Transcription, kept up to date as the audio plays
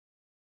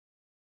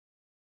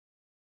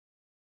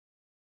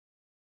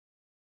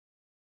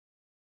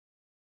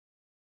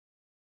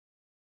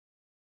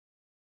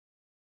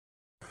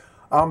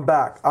I'm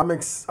back. I'm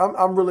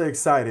really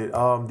excited.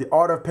 The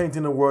art of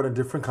painting the world in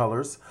different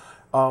colors.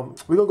 We're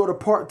gonna go to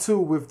part two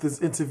with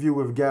this interview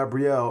with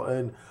Gabrielle,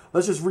 and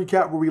let's just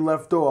recap where we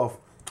left off.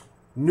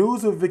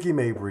 News with Vicky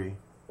Mabry,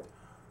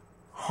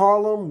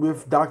 Harlem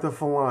with Dr.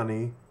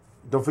 Fulani.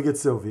 Don't forget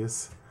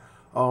Sylvius.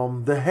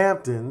 The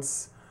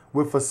Hamptons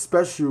with a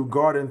special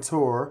garden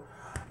tour,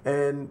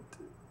 and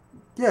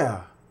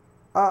yeah,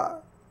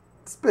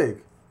 it's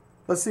big.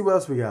 Let's see what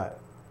else we got.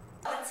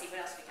 Let's see what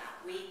else we got.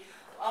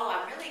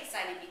 I'm really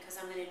excited because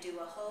we're going to do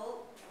a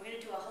whole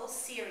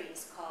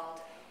series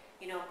called,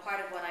 part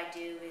of what I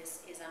do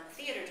is I'm a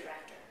theater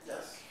director.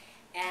 Yes.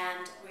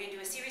 And we're going to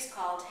do a series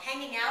called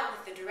Hanging Out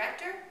with the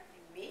Director,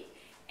 me,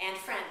 and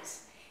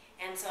Friends.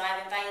 And so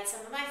I've invited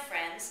some of my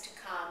friends to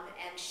come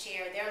and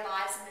share their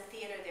lives in the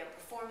theater, their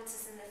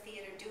performances in the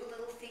theater, do a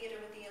little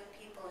theater with the young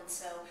people. And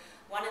so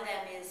one of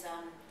them is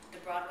the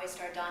Broadway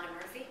star Donna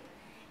Murphy.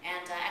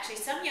 And actually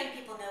some young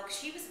people know because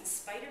she was in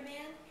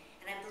Spider-Man,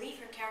 and I believe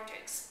her character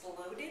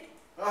exploded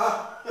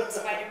in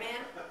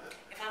Spider-Man,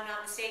 if I'm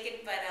not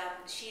mistaken. But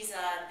she's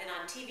been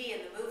on TV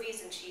and the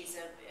movies, and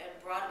she's a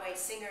Broadway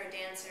singer,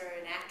 dancer,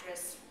 and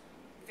actress.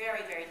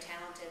 Very, very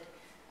talented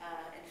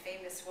and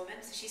famous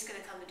woman. So she's going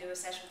to come and do a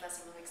session with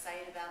us. I'm really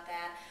excited about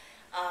that.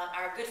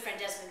 Our good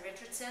friend Desmond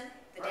Richardson,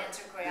 the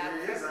dancer and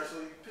choreographer. He is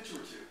actually picture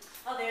with you.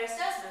 Oh, there's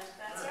Desmond.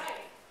 That's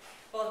right.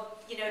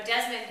 Well,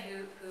 Desmond,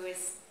 who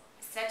is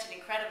such an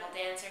incredible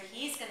dancer,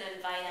 he's going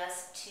to invite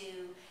us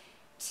to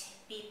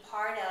be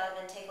part of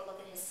and take a look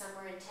at his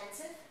summer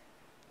intensive.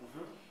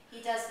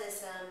 He does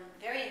this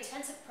very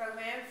intensive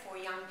program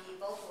for young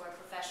people who are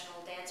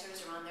professional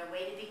dancers or on their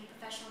way to be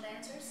professional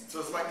dancers.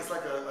 So it's like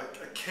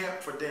a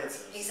camp for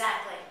dancers.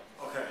 Exactly.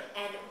 Okay.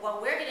 And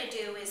what we're going to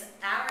do is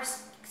our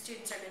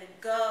students are going to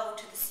go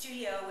to the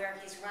studio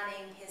where he's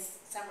running his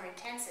summer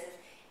intensive,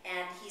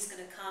 and he's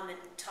going to come and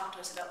talk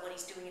to us about what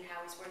he's doing and how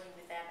he's working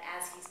with them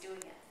as he's doing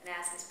it, and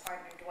as his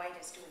partner Dwight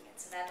is doing it.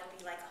 So that'll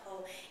be like a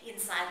whole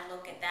inside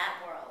look at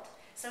that world.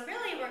 So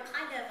really, we're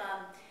kind of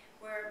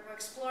we're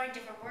exploring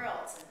different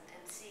worlds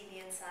and seeing the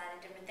inside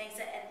and different things.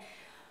 And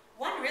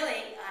one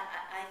really,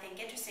 I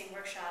think, interesting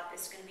workshop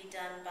is going to be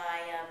done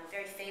by a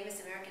very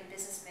famous American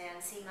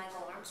businessman, C.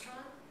 Michael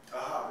Armstrong.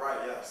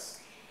 Right,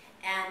 yes.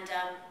 And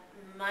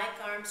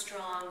Mike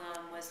Armstrong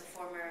was the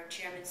former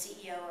chairman,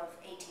 CEO of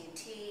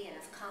AT&T and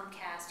of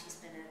Comcast. He's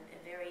been a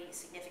very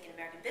significant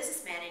American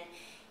businessman, and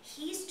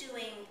he's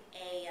doing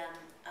a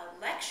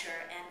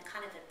lecture and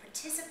kind of a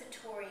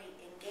participatory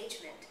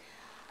engagement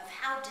of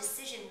how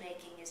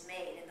decision-making is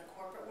made in the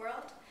corporate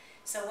world.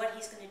 So what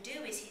he's going to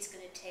do is he's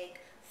going to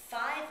take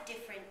 5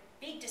 different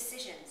big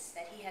decisions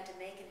that he had to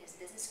make in his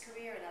business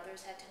career and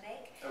others had to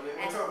make. I mean,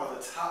 we're talking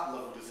about the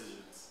top-level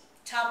decisions.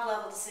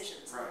 Top-level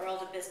decisions in Right. the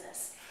world of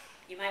business.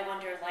 You might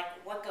wonder,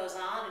 what goes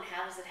on and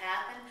how does it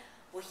happen?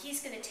 Well,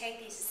 he's going to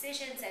take these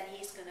decisions and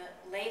he's going to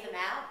lay them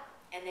out,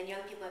 and then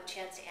young people have a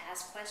chance to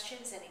ask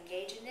questions and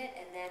engage in it,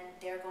 and then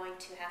they're going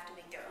to have to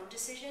make their own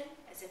decision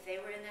as if they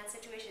were in that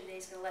situation. Then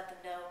he's going to let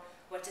them know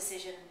what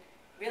decision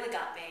really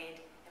got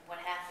made and what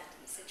happened in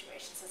the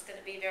situation. So it's going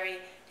to be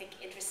very, I think,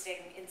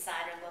 interesting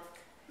insider look.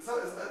 It's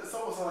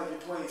almost like you're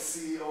playing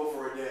CEO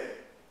for a day.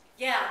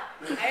 Yeah,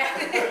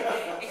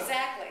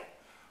 exactly.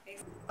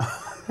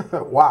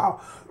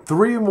 Wow.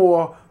 3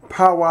 more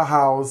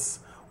powerhouse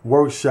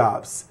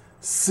workshops.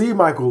 See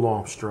Michael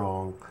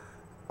Armstrong.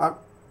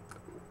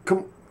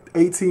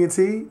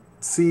 AT&T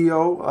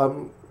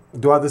CEO.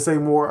 Do I have to say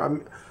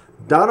more?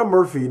 Donna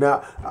Murphy.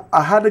 Now,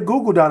 I had to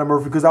Google Donna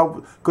Murphy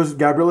because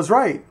Gabrielle is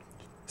right.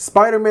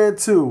 Spider-Man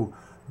 2.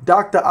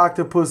 Dr.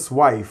 Octopus'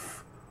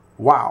 wife.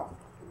 Wow.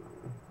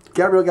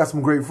 Gabrielle got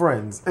some great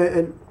friends.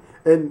 And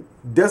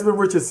Desmond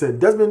Richardson.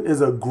 Desmond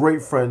is a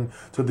great friend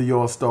to the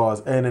All-Stars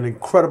and an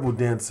incredible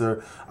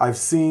dancer. I've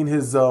seen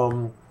his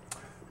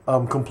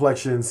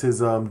complexions, his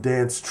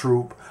dance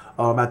troupe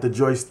at the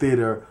Joyce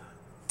Theater.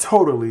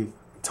 Totally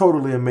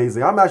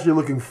amazing. I'm actually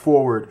looking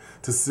forward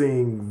to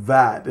seeing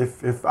that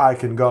if I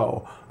can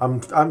go.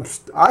 I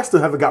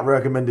still haven't got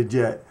recommended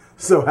yet.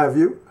 So have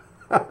you?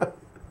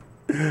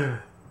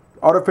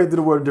 Art of painting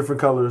the world in different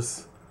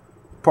colors.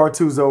 Part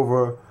 2's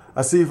over.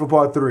 I see you for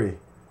part 3.